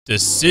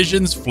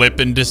Decisions,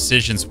 flippin'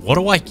 decisions. What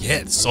do I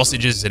get?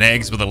 Sausages and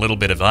eggs with a little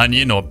bit of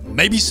onion, or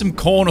maybe some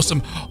corn, or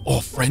some,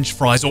 or French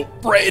fries, or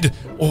bread,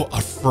 or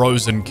a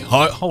frozen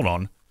Coke. Hold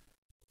on.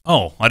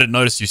 Oh, I didn't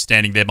notice you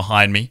standing there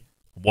behind me,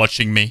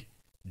 watching me,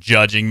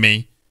 judging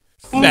me,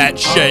 fat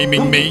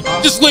shaming me.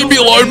 Just leave me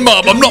alone,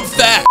 Mum. I'm not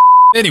fat.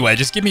 Anyway,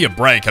 just give me a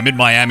break. I'm in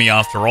Miami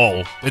after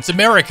all. It's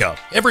America.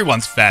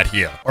 Everyone's fat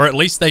here. Or at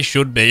least they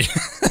should be.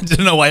 I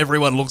don't know why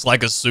everyone looks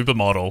like a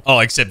supermodel. Oh,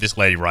 except this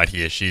lady right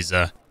here. She's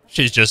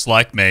just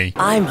like me.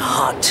 I'm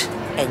hot,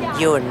 and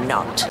you're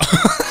not.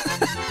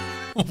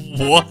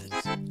 What?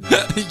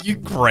 You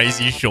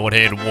crazy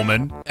short-haired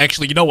woman.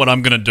 Actually, you know what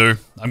I'm gonna do?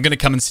 I'm gonna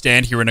come and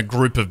stand here in a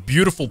group of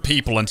beautiful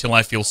people until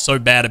I feel so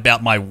bad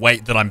about my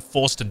weight that I'm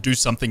forced to do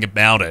something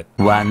about it.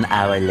 1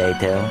 hour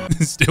later.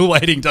 Still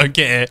waiting, don't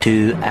care.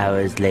 2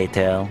 hours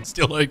later.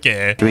 Still don't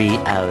care. 3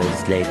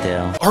 hours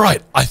later.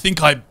 Alright, I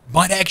think I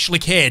might actually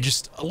care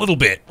just a little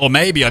bit. Or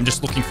maybe I'm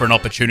just looking for an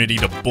opportunity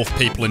to buff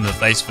people in the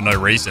face for no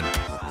reason.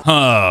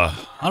 I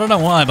don't know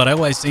why, but I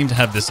always seem to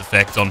have this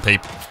effect on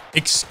people.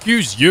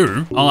 Excuse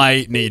you,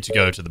 I need to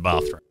go to the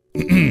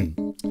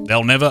bathroom.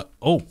 They'll never...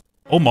 Oh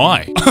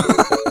my.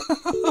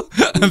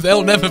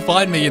 They'll never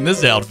find me in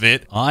this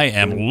outfit. I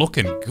am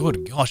looking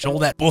good. Gosh, all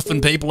that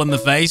buffing people in the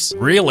face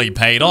really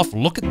paid off.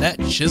 Look at that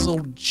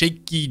chiseled,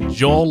 cheeky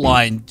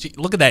jawline.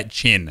 Look at that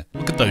chin.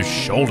 Look at those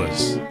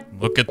shoulders.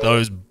 Look at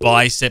those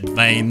bicep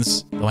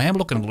veins. Though I am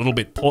looking a little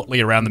bit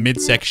portly around the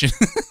midsection.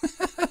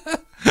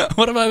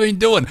 What have I been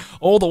doing?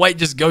 All the weight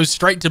just goes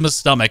straight to my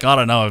stomach. I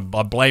don't know.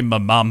 I blame my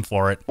mum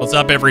for it. What's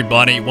up,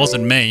 everybody? It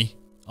wasn't me.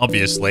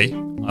 Obviously.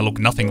 I look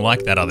nothing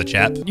like that other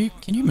chap.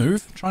 Can you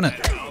move? I'm trying to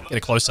get a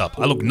close-up.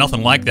 I look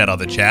nothing like that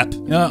other chap.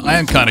 You know, I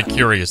am kind of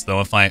curious,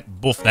 though, if I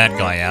buff that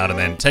guy out and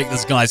then take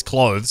this guy's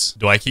clothes,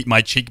 do I keep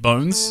my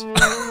cheekbones?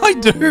 I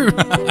do.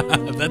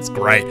 That's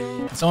great.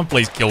 Can someone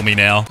please kill me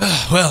now?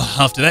 Well,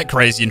 after that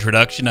crazy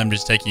introduction, I'm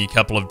just taking a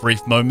couple of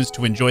brief moments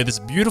to enjoy this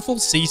beautiful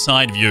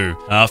seaside view.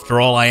 After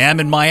all, I am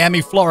in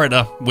Miami,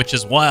 Florida, which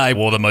is why I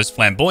wore the most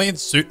flamboyant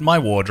suit in my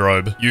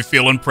wardrobe. You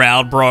feeling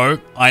proud, bro?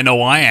 I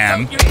know I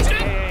am.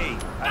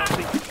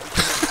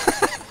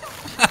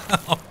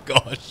 Oh,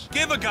 gosh.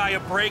 Give a guy a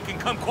break and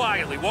come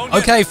quietly, won't you?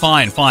 Okay,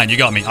 fine. You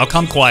got me. I'll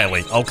come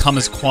quietly. I'll come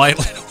as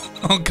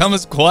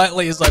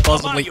quietly as I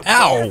possibly...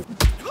 Ow!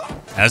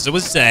 As I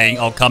was saying,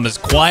 I'll come as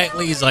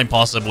quietly as I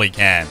possibly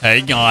can.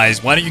 Hey,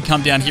 guys, why don't you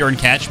come down here and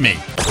catch me?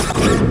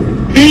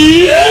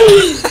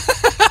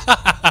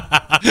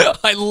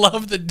 I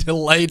love the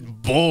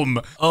delayed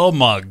boom. Oh,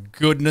 my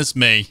goodness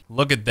me.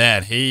 Look at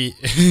that.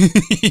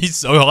 He's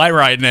so high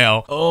right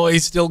now. Oh,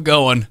 he's still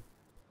going.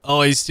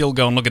 Oh, he's still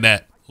going. Look at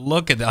that.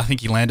 Look at that. I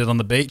think he landed on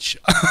the beach.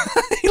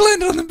 He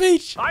landed on the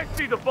beach. I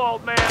see the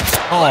bald man.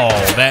 Oh,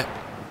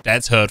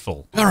 that's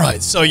hurtful. All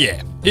right, so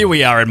yeah, here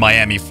we are in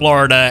Miami,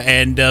 Florida,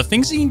 and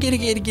things are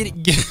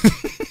getting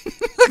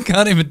I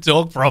can't even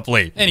talk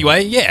properly.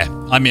 Anyway, yeah,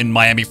 I'm in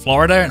Miami,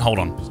 Florida, and hold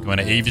on, just going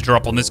to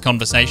eavesdrop on this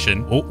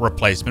conversation. Oh,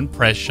 replacement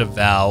pressure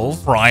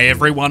valve. Fry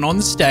everyone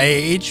on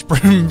stage.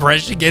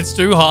 Pressure gets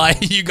too high.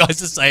 You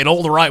guys are saying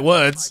all the right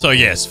words. So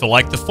yes, for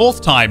like the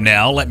 4th time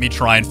now, let me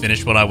try and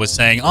finish what I was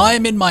saying.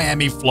 I'm in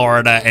Miami,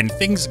 Florida, and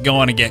things are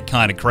going to get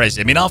kind of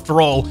crazy. I mean,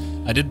 after all,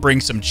 I did bring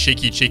some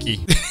cheeky.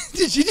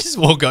 Did you just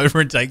walk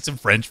over and take some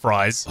French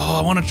fries? Oh,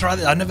 I want to try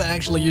that. I never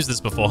actually used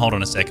this before. Hold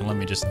on a second. Let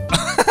me just...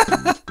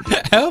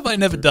 How have I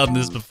never done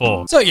this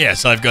before? So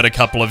yes, I've got a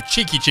couple of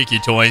cheeky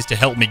toys to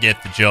help me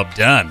get the job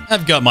done.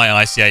 I've got my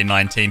ICA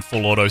 19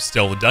 Full Auto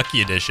Stella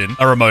Ducky Edition,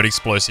 a remote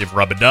explosive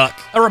rubber duck,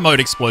 a remote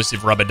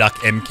explosive rubber duck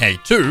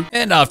MK2,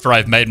 and after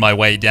I've made my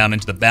way down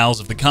into the bowels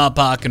of the car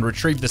park and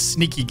retrieved the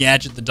sneaky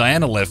gadget that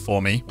Diana left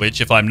for me,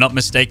 which if I'm not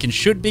mistaken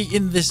should be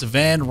in this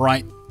van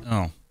right...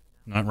 Oh.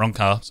 No, wrong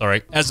car,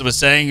 sorry. As I was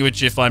saying,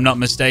 which if I'm not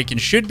mistaken,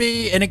 should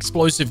be an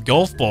explosive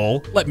golf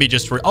ball. Let me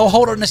just oh,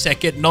 hold on a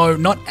second. No,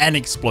 not an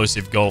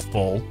explosive golf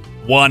ball.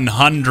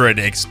 100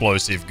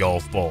 explosive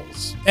golf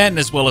balls. And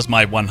as well as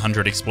my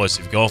 100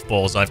 explosive golf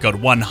balls, I've got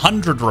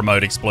 100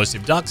 remote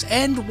explosive ducks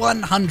and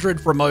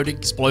 100 remote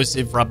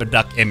explosive rubber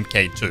duck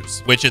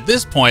MK2s, which at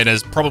this point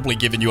has probably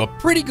given you a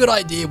pretty good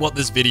idea what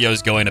this video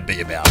is going to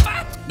be about.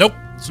 Nope.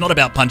 It's not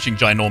about punching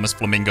ginormous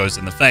flamingos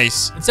in the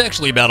face. It's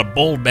actually about a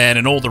bald man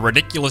and all the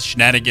ridiculous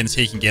shenanigans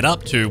he can get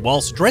up to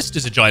whilst dressed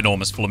as a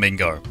ginormous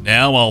flamingo.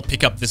 Now I'll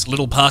pick up this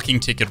little parking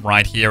ticket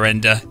right here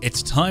and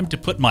it's time to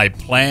put my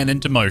plan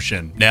into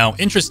motion. Now,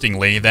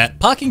 interestingly, that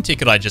parking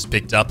ticket I just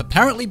picked up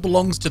apparently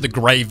belongs to the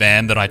grey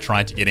van that I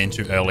tried to get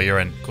into earlier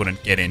and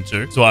couldn't get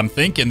into. So I'm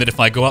thinking that if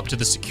I go up to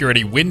the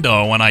security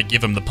window and I give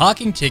them the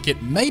parking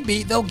ticket,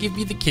 maybe they'll give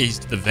me the keys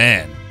to the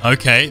van.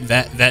 Okay,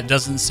 that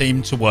doesn't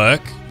seem to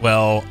work.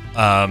 Well,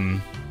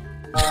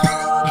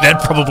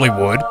 that probably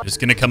would. Just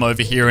gonna come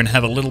over here and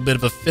have a little bit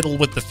of a fiddle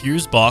with the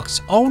fuse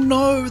box. Oh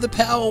no, the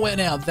power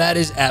went out. That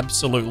is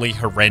absolutely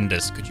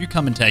horrendous. Could you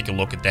come and take a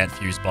look at that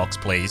fuse box,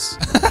 please?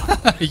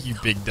 You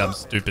big, dumb,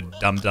 stupid,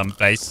 dumb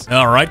face.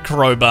 All right,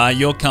 Crowbar,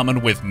 you're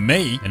coming with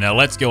me. And now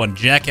let's go and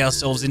jack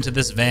ourselves into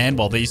this van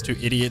while these two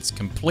idiots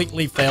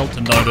completely fail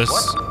to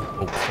notice.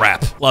 Oh,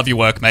 crap. Love your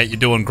work, mate. You're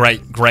doing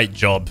great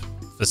job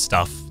for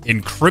stuff.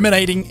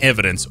 Incriminating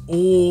evidence.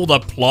 All the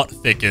plot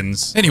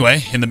thickens.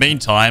 Anyway, in the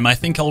meantime, I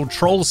think I'll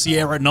troll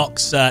Sierra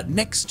Knox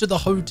next to the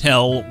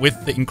hotel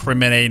with the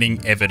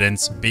incriminating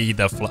evidence. Be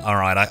the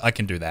Alright, I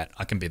can do that.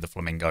 I can be the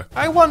flamingo.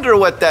 I wonder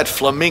what that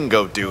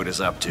flamingo dude is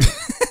up to.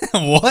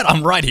 What?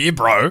 I'm right here,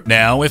 bro.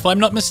 Now, if I'm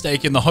not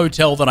mistaken, the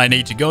hotel that I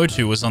need to go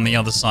to is on the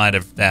other side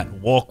of that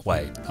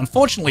walkway.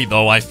 Unfortunately,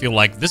 though, I feel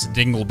like this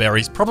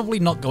dingleberry's probably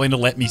not going to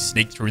let me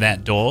sneak through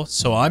that door,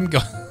 so I'm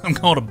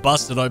going to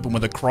bust it open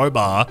with a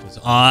crowbar, because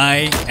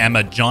I am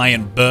a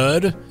giant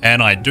bird,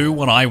 and I do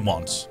what I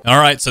want.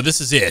 Alright, so this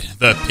is it.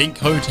 The Pink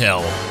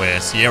Hotel, where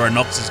Sierra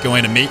Knox is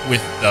going to meet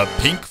with the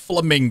Pink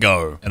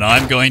Flamingo. And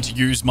I'm going to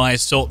use my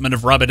assortment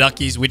of rubber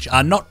duckies, which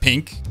are not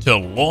pink, to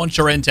launch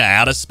her into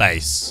outer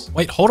space.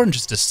 Wait, hold on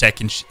just a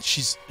second.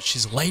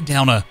 She's laid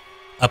down a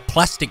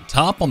plastic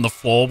tarp on the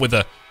floor with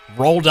a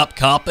rolled up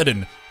carpet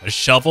and a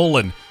shovel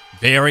and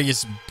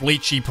various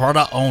bleachy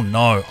product. Oh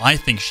no, I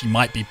think she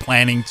might be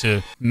planning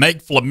to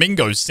make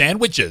flamingo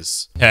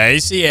sandwiches. Hey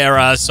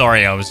Sierra,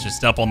 sorry, I was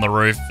just up on the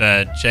roof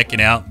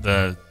checking out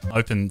the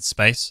open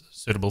space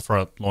suitable for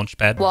a launch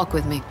pad. Walk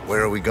with me.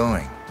 Where are we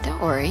going?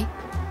 Don't worry.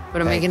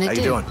 What am I gonna do? How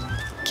you doing?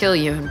 Kill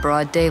you in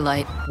broad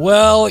daylight.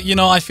 Well, you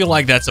know, I feel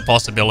like that's a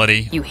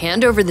possibility. You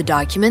hand over the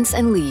documents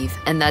and leave,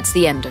 and that's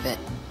the end of it.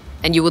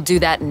 And you will do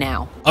that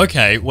now.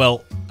 Okay,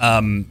 well,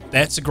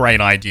 that's a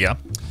great idea.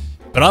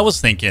 But I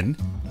was thinking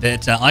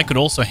that I could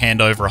also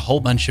hand over a whole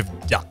bunch of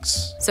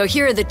ducks. So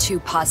here are the two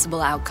possible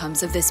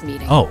outcomes of this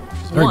meeting. Oh,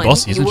 she's very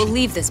bossy, isn't you will she?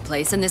 leave this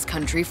place and this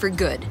country for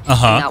good.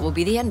 Uh-huh. And that will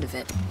be the end of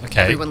it.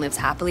 Okay. Everyone lives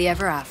happily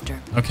ever after.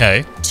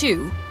 Okay.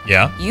 2,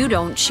 Yeah. you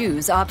don't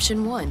choose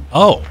option 1.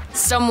 Oh.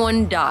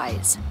 Someone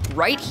dies.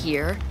 Right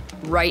here,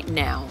 right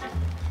now.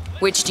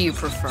 Which do you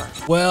prefer?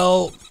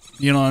 Well,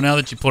 you know, now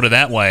that you put it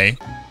that way.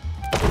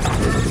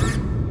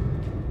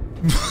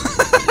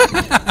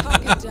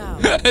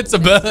 It's a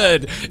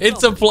bird.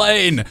 It's a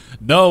plane.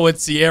 No,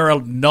 it's Sierra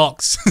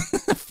Knox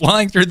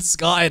flying through the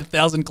sky at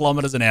 1,000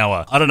 kilometers an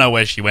hour. I don't know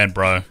where she went,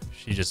 bro.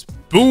 She just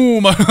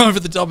boom over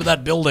the top of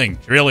that building.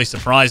 She really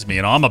surprised me.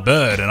 You know, I'm a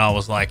bird, and I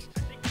was like,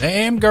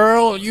 "Damn,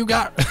 girl, you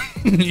got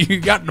you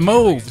got the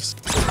moves."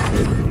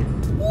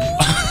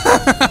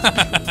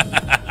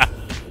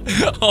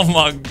 Oh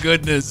my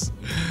goodness.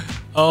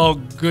 Oh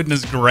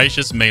goodness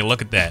gracious me.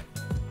 Look at that.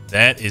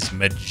 That is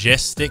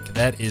majestic.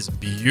 That is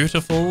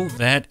beautiful.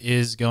 That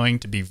is going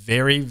to be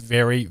very,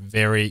 very,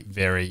 very,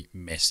 very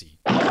messy.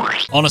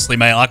 Honestly,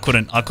 mate, I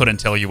couldn't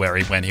tell you where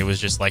he went. He was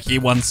just like here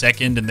 1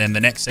 second, and then the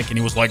next second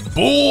he was like,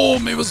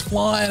 boom, he was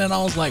flying, and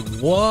I was like,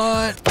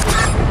 what?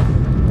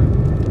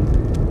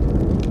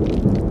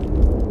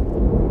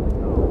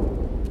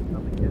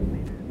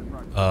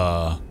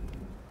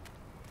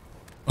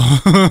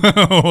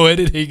 Where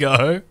did he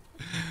go?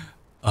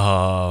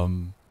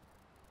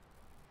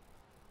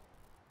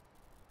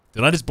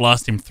 Did I just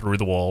blast him through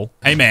the wall?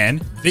 Hey man,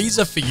 these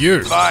are for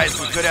you.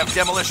 Guys, we could have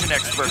demolition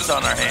experts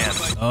on our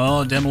hands.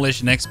 Oh,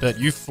 demolition expert,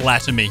 you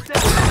flatter me.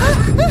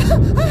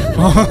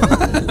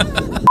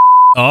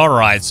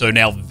 Alright, so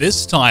now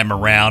this time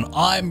around,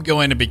 I'm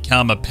going to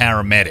become a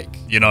paramedic.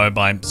 You know,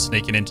 by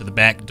sneaking into the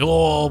back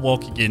door,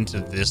 walking into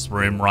this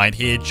room right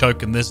here,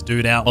 choking this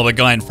dude out, while the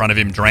guy in front of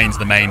him drains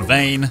the main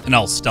vein. And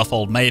I'll stuff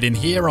old mate in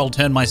here, I'll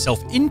turn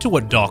myself into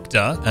a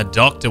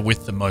doctor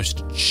with the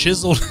most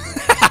chiseled...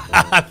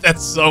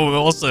 That's so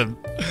awesome.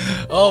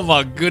 Oh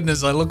my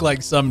goodness, I look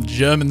like some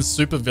German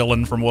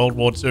supervillain from World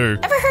War II.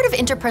 Ever heard of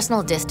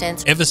interpersonal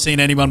distance? Ever seen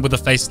anyone with a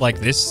face like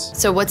this?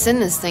 So what's in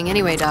this thing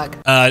anyway, Doc?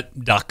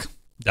 Duck.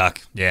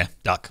 Yeah,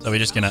 duck. So we're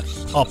just gonna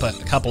hop a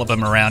couple of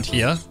them around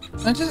here.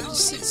 And just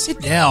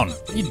sit down.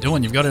 What are you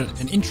doing? You've got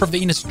an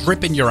intravenous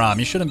drip in your arm.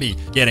 You shouldn't be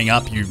getting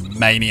up, you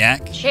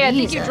maniac. Hey, I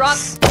think you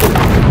dropped...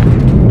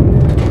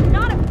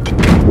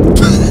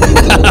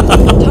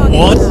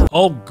 What?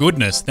 Oh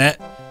goodness,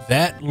 that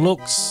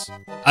looks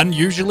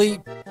unusually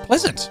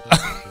pleasant.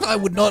 I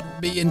would not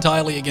be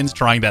entirely against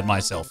trying that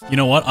myself. You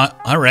know what?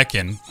 I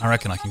reckon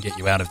I can get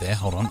you out of there.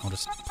 Hold on, I'll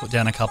just put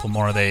down a couple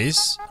more of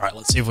these. All right,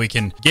 let's see if we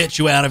can get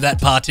you out of that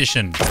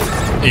partition.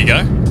 There you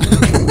go.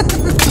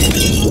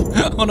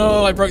 Oh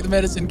no, I broke the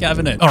medicine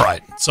cabinet. All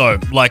right, so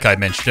like I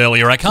mentioned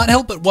earlier, I can't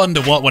help but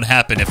wonder what would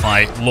happen if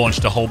I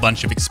launched a whole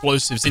bunch of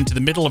explosives into the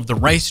middle of the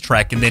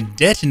racetrack and then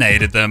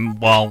detonated them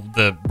while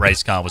the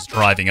race car was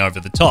driving over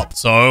the top.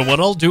 So what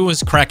I'll do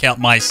is crack out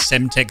my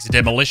Semtex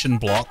demolition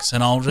blocks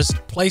and I'll just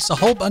place a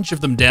whole bunch of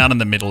them down in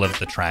the middle of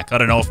the track. I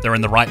don't know if they're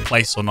in the right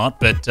place or not,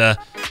 but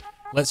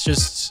let's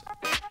just...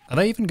 Are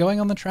they even going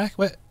on the track?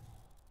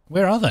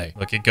 Where are they?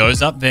 Look, it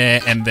goes up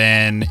there and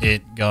then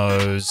it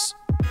goes...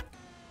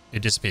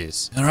 It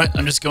disappears. All right,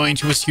 I'm just going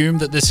to assume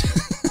that this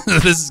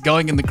this is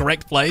going in the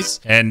correct place.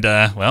 And,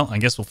 well, I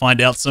guess we'll find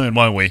out soon,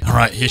 won't we? All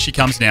right, here she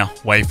comes now.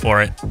 Wait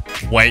for it.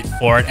 Wait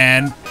for it,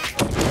 and...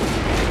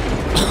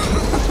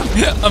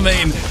 I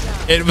mean,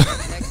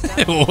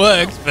 it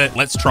works, but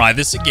let's try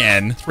this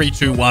again. 3,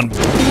 2, 1.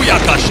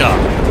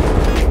 Booyakasha!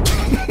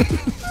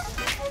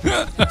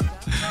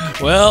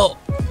 Well,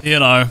 You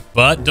know,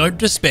 but don't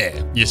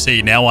despair. You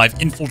see, now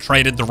I've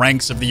infiltrated the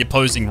ranks of the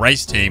opposing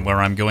race team where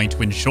I'm going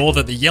to ensure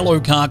that the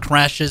yellow car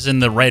crashes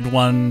and the red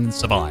one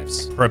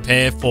survives.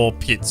 Prepare for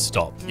pit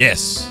stop.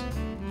 Yes,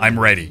 I'm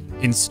ready.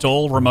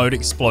 Install remote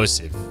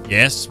explosive.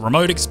 Yes,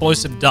 remote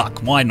explosive duck.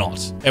 Why not?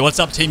 Hey, what's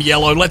up, Team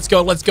Yellow? Let's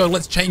go, let's go.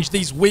 Let's change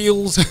these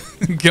wheels.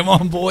 Come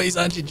on, boys.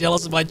 Aren't you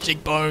jealous of my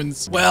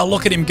cheekbones? Well,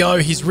 look at him go.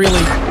 He's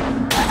really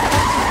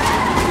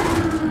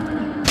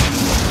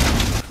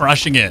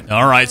crushing it.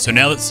 All right, so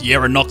now that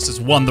Sierra Knox has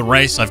won the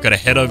race, I've got to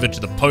head over to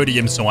the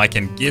podium so I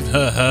can give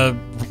her her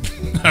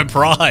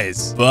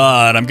prize.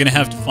 But I'm going to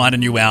have to find a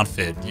new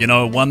outfit. You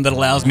know, one that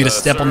allows me to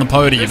step on the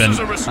podium and...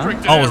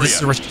 Oh,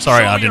 this is a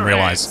sorry, I didn't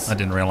realize. I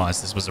didn't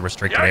realize this was a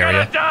restricted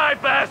area. Die,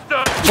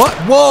 bastard! What?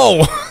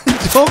 Whoa!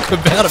 Talk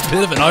about a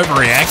bit of an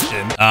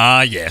overreaction.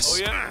 Ah,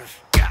 yes.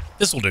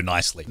 This will do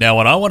nicely. Now,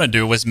 what I want to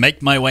do is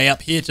make my way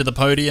up here to the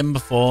podium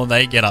before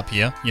they get up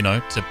here, you know,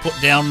 to put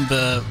down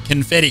the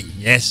confetti.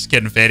 Yes,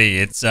 confetti.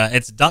 It's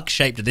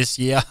duck-shaped this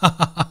year.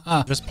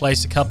 Just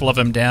place a couple of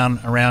them down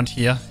around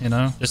here, you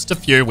know. Just a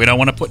few. We don't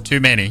want to put too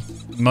many.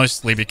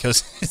 Mostly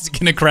because it's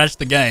going to crash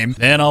the game.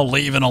 Then I'll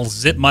leave and I'll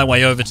zip my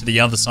way over to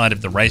the other side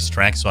of the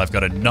racetrack so I've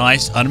got a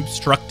nice,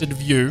 unobstructed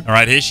view. All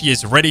right, here she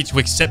is, ready to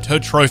accept her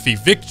trophy.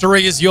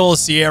 Victory is yours,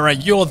 Sierra.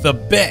 You're the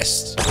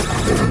best.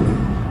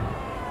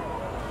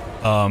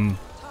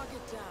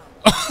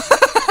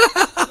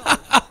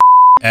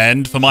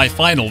 And for my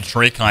final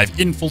trick, I've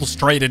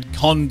infiltrated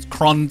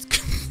Kronstadt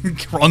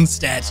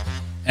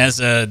as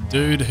a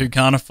dude who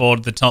can't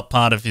afford the top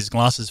part of his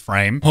glasses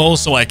frame.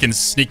 Also, I can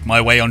sneak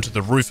my way onto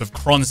the roof of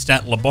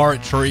Kronstadt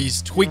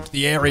Laboratories, tweak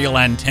the aerial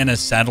antenna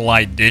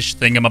satellite dish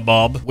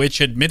thingamabob,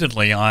 which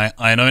admittedly,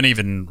 I don't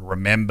even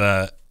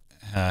remember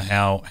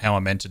how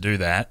I'm meant to do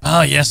that.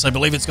 Ah, yes, I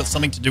believe it's got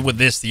something to do with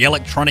this, the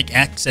electronic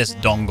access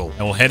dongle.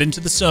 I will head into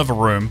the server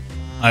room.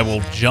 I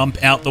will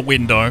jump out the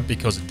window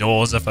because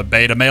doors are for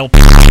beta male,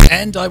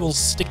 and I will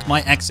stick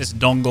my access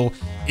dongle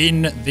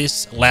in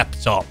this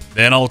laptop.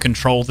 Then I'll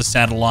control the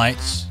satellite.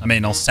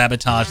 I'll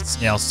sabotage the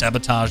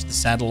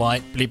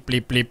satellite. Bleep,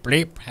 bleep, bleep,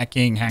 bleep.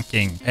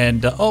 Hacking.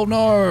 And, oh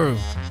no.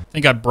 I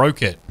think I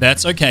broke it.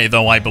 That's okay,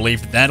 though. I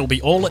believe that'll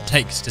be all it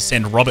takes to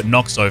send Robert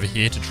Knox over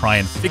here to try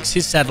and fix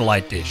his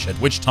satellite dish, at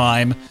which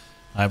time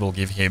I will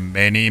give him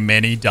many,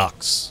 many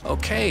ducks.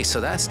 Okay, so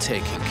that's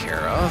taken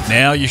care of.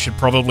 Now you should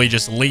probably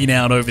just lean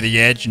out over the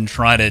edge and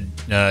try to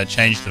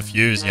change the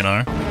fuse, you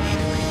know?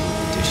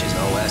 Dish's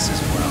OS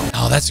as well.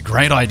 Oh, that's a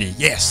great idea.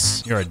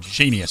 Yes, you're a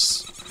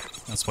genius.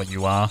 That's what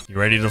you are. You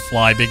ready to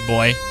fly, big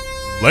boy?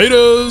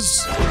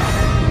 Laters!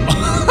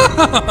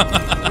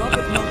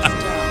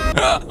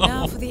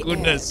 Oh,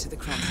 goodness.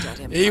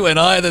 He went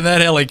higher than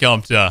that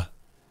helicopter.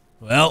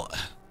 Well...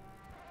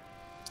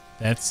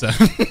 That's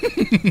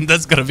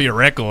that's gotta be a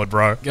record,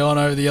 bro. Going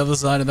over the other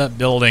side of that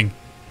building.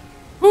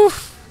 Whew.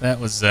 That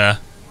was well,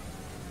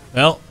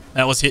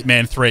 that was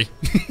Hitman 3.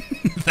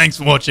 Thanks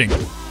for watching.